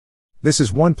This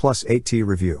is OnePlus 8T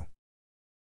review.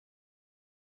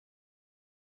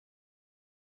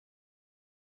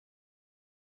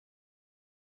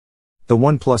 The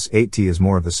OnePlus 8T is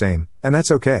more of the same, and that's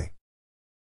okay.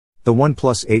 The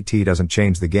OnePlus 8T doesn't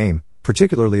change the game,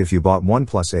 particularly if you bought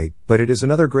OnePlus 8, but it is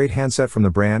another great handset from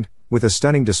the brand, with a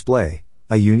stunning display,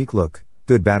 a unique look,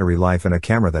 good battery life and a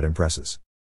camera that impresses.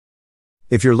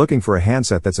 If you're looking for a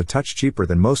handset that's a touch cheaper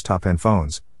than most top-end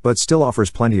phones, but still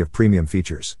offers plenty of premium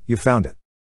features, you've found it.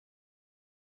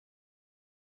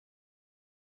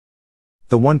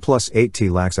 The OnePlus 8T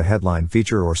lacks a headline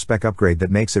feature or spec upgrade that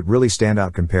makes it really stand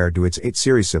out compared to its 8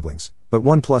 series siblings, but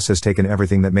OnePlus has taken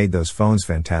everything that made those phones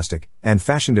fantastic, and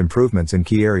fashioned improvements in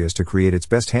key areas to create its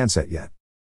best handset yet.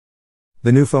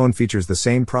 The new phone features the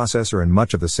same processor and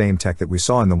much of the same tech that we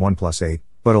saw in the OnePlus 8,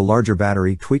 but a larger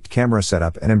battery, tweaked camera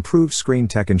setup and improved screen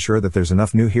tech ensure that there's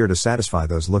enough new here to satisfy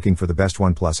those looking for the best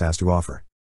OnePlus has to offer.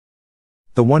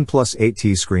 The OnePlus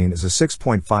 8T screen is a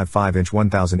 6.55-inch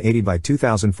 1080 by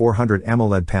 2400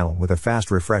 AMOLED panel with a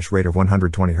fast refresh rate of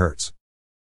 120 Hz.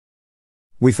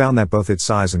 We found that both its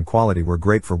size and quality were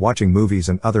great for watching movies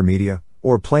and other media,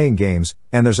 or playing games,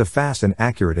 and there's a fast and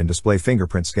accurate in-display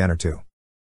fingerprint scanner too.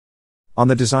 On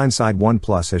the design side,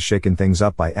 OnePlus has shaken things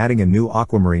up by adding a new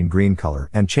aquamarine green color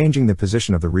and changing the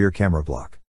position of the rear camera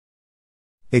block.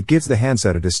 It gives the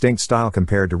handset a distinct style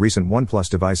compared to recent OnePlus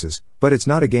devices, but it's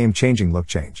not a game-changing look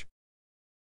change.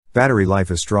 Battery life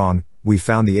is strong. We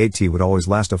found the 8T would always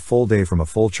last a full day from a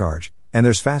full charge, and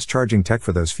there's fast charging tech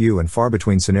for those few and far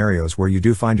between scenarios where you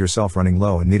do find yourself running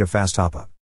low and need a fast top-up.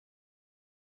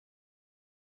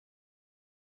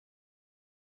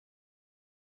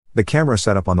 The camera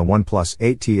setup on the OnePlus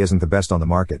 8T isn't the best on the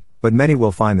market, but many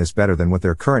will find this better than what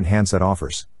their current handset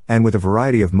offers, and with a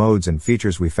variety of modes and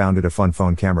features we found it a fun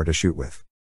phone camera to shoot with.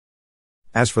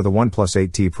 As for the OnePlus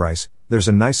 8T price, there's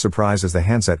a nice surprise as the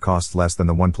handset costs less than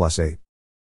the OnePlus 8.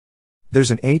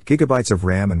 There's an 8GB of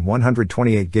RAM and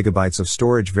 128GB of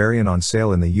storage variant on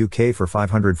sale in the UK for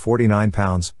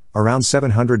 £549, around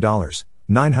 $700,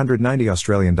 990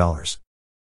 Australian dollars.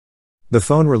 The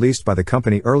phone released by the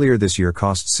company earlier this year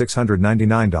cost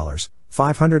 $699,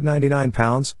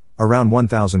 £599, around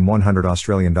 1,100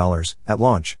 Australian dollars, at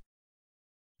launch.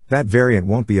 That variant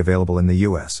won't be available in the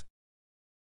US.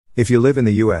 If you live in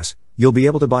the US, you'll be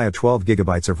able to buy a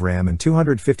 12GB of RAM and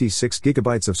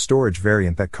 256GB of storage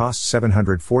variant that costs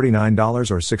 $749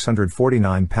 or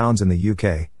 £649 in the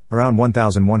UK, around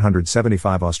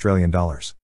 1,175 Australian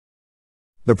dollars.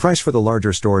 The price for the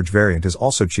larger storage variant is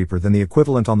also cheaper than the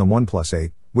equivalent on the OnePlus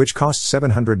 8, which costs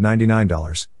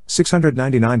 $799,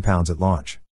 £699 at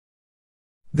launch.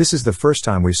 This is the first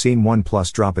time we've seen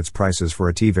OnePlus drop its prices for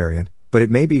a T variant, but it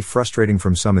may be frustrating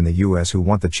from some in the US who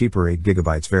want the cheaper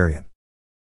 8GB variant.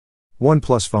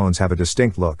 OnePlus phones have a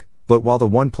distinct look, but while the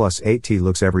OnePlus 8T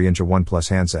looks every inch a OnePlus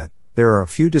handset, there are a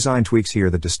few design tweaks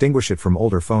here that distinguish it from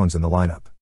older phones in the lineup.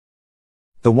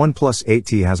 The OnePlus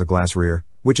 8T has a glass rear,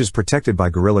 which is protected by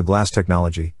Gorilla Glass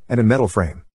technology, and a metal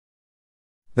frame.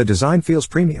 The design feels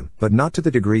premium, but not to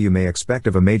the degree you may expect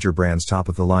of a major brand's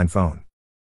top-of-the-line phone.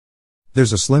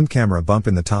 There's a slim camera bump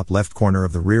in the top left corner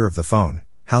of the rear of the phone,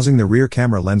 housing the rear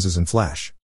camera lenses and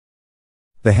flash.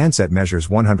 The handset measures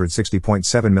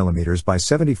 160.7mm by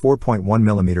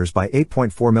 74.1mm by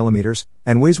 8.4mm,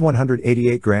 and weighs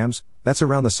 188 grams, that's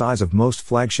around the size of most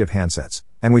flagship handsets,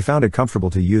 and we found it comfortable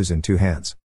to use in two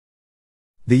hands.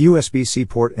 The USB-C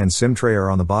port and SIM tray are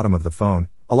on the bottom of the phone,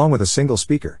 along with a single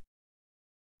speaker.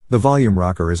 The volume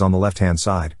rocker is on the left-hand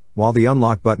side, while the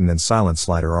unlock button and silence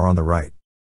slider are on the right.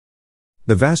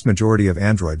 The vast majority of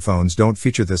Android phones don't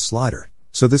feature this slider,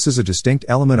 so this is a distinct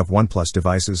element of OnePlus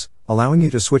devices, allowing you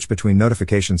to switch between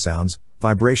notification sounds,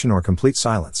 vibration or complete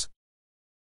silence.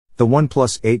 The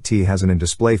OnePlus 8T has an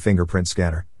in-display fingerprint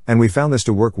scanner, and we found this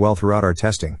to work well throughout our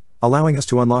testing, allowing us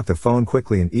to unlock the phone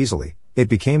quickly and easily. It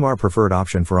became our preferred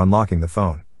option for unlocking the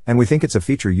phone, and we think it's a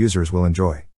feature users will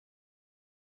enjoy.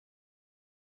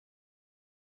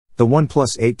 The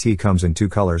OnePlus 8T comes in two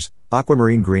colors,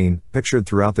 aquamarine green, pictured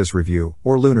throughout this review,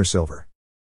 or lunar silver.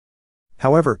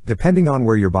 However, depending on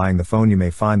where you're buying the phone you may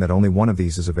find that only one of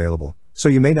these is available, so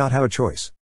you may not have a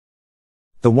choice.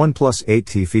 The OnePlus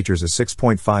 8T features a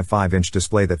 6.55-inch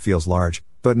display that feels large,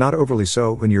 but not overly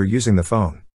so when you're using the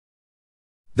phone.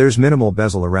 There's minimal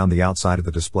bezel around the outside of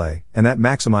the display, and that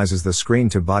maximizes the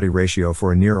screen-to-body ratio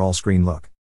for a near-all-screen look.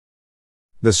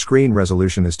 The screen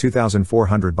resolution is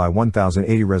 2400 by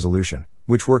 1080 resolution,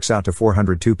 which works out to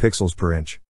 402 pixels per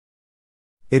inch.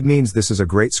 It means this is a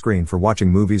great screen for watching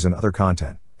movies and other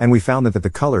content, and we found that the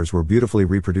colors were beautifully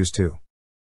reproduced too.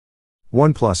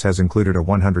 OnePlus has included a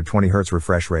 120Hz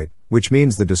refresh rate, which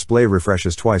means the display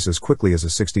refreshes twice as quickly as a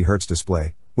 60Hz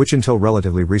display, which until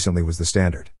relatively recently was the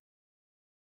standard.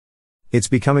 It's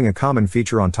becoming a common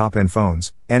feature on top-end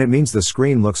phones, and it means the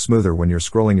screen looks smoother when you're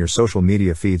scrolling your social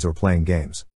media feeds or playing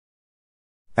games.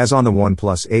 As on the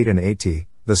OnePlus 8 and 8T,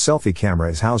 the selfie camera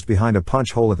is housed behind a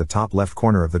punch hole at the top left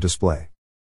corner of the display.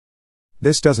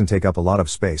 This doesn't take up a lot of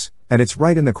space, and it's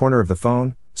right in the corner of the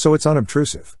phone, so it's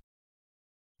unobtrusive.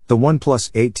 The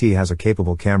OnePlus 8T has a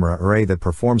capable camera array that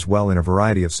performs well in a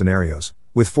variety of scenarios,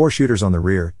 with 4 shooters on the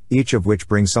rear, each of which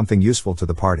brings something useful to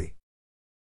the party.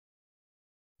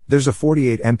 There's a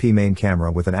 48MP main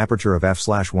camera with an aperture of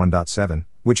f/1.7,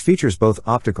 which features both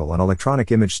optical and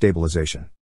electronic image stabilization.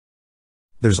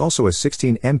 There's also a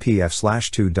 16MP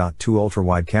f/2.2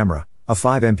 ultra-wide camera, a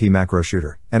 5MP macro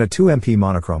shooter, and a 2MP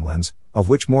monochrome lens, of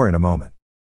which more in a moment.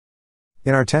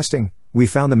 In our testing, we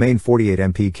found the main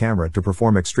 48MP camera to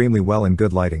perform extremely well in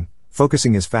good lighting.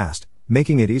 Focusing is fast,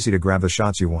 making it easy to grab the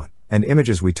shots you want, and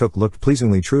images we took looked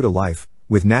pleasingly true to life,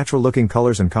 with natural-looking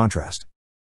colors and contrast.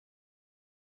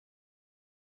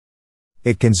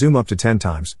 It can zoom up to 10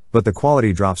 times, but the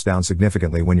quality drops down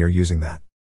significantly when you're using that.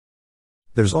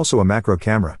 There's also a macro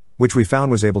camera, which we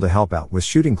found was able to help out with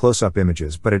shooting close-up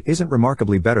images, but it isn't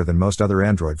remarkably better than most other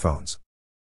Android phones.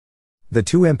 The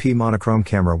 2MP monochrome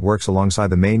camera works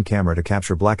alongside the main camera to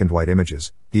capture black and white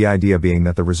images, the idea being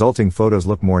that the resulting photos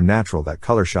look more natural than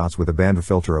color shots with a band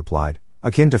filter applied,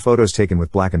 akin to photos taken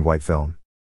with black and white film.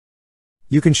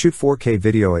 You can shoot 4K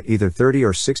video at either 30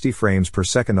 or 60 frames per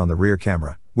second on the rear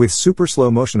camera, with super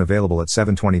slow motion available at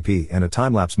 720p and a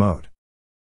time-lapse mode.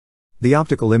 The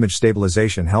optical image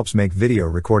stabilization helps make video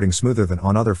recording smoother than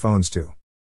on other phones too.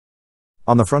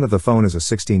 On the front of the phone is a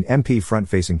 16MP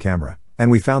front-facing camera, and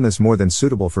we found this more than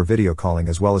suitable for video calling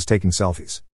as well as taking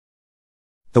selfies.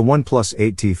 The OnePlus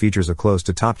 8T features a close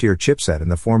to top-tier chipset in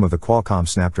the form of the Qualcomm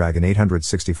Snapdragon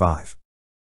 865.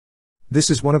 This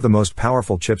is one of the most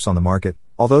powerful chips on the market,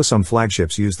 although some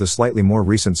flagships use the slightly more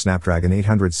recent Snapdragon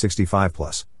 865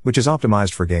 Plus, which is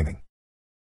optimized for gaming.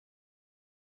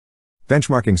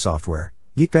 Benchmarking software,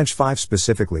 Geekbench 5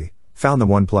 specifically, found the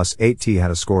OnePlus 8T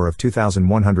had a score of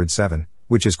 2107,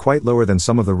 which is quite lower than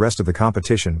some of the rest of the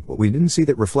competition, but we didn't see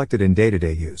that reflected in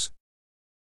day-to-day use.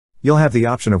 You'll have the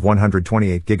option of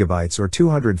 128GB or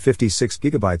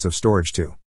 256GB of storage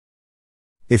too.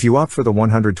 If you opt for the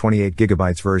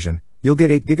 128GB version, you'll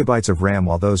get 8GB of RAM,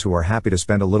 while those who are happy to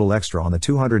spend a little extra on the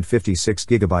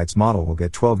 256GB model will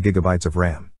get 12GB of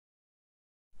RAM.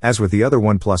 As with the other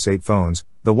OnePlus 8 phones,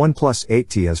 the OnePlus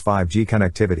 8T has 5G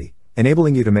connectivity,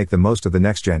 enabling you to make the most of the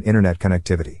next-gen internet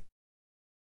connectivity.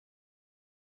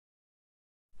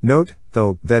 Note,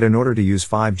 though, that in order to use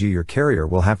 5G your carrier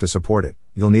will have to support it.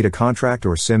 You'll need a contract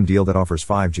or SIM deal that offers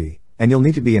 5G, and you'll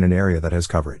need to be in an area that has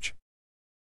coverage.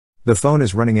 The phone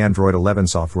is running Android 11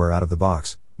 software out of the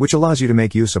box, which allows you to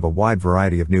make use of a wide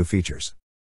variety of new features.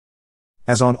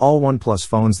 As on all OnePlus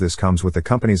phones, this comes with the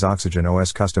company's Oxygen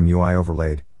OS custom UI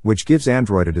overlaid, which gives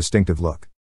Android a distinctive look.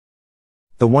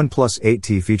 The OnePlus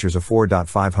 8T features a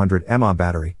 4.500 mAh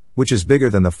battery, which is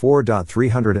bigger than the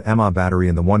 4.300 mAh battery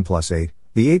in the OnePlus 8.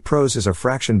 The 8 Pros is a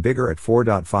fraction bigger at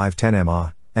 4.510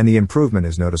 mAh, and the improvement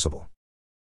is noticeable.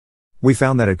 We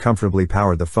found that it comfortably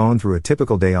powered the phone through a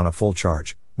typical day on a full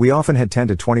charge. We often had 10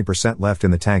 to 20% left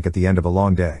in the tank at the end of a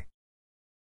long day.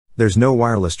 There's no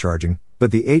wireless charging,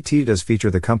 but the 8T does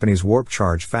feature the company's Warp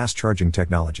Charge fast charging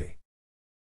technology.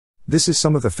 This is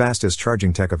some of the fastest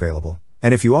charging tech available,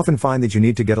 and if you often find that you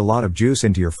need to get a lot of juice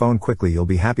into your phone quickly, you'll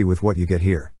be happy with what you get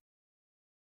here.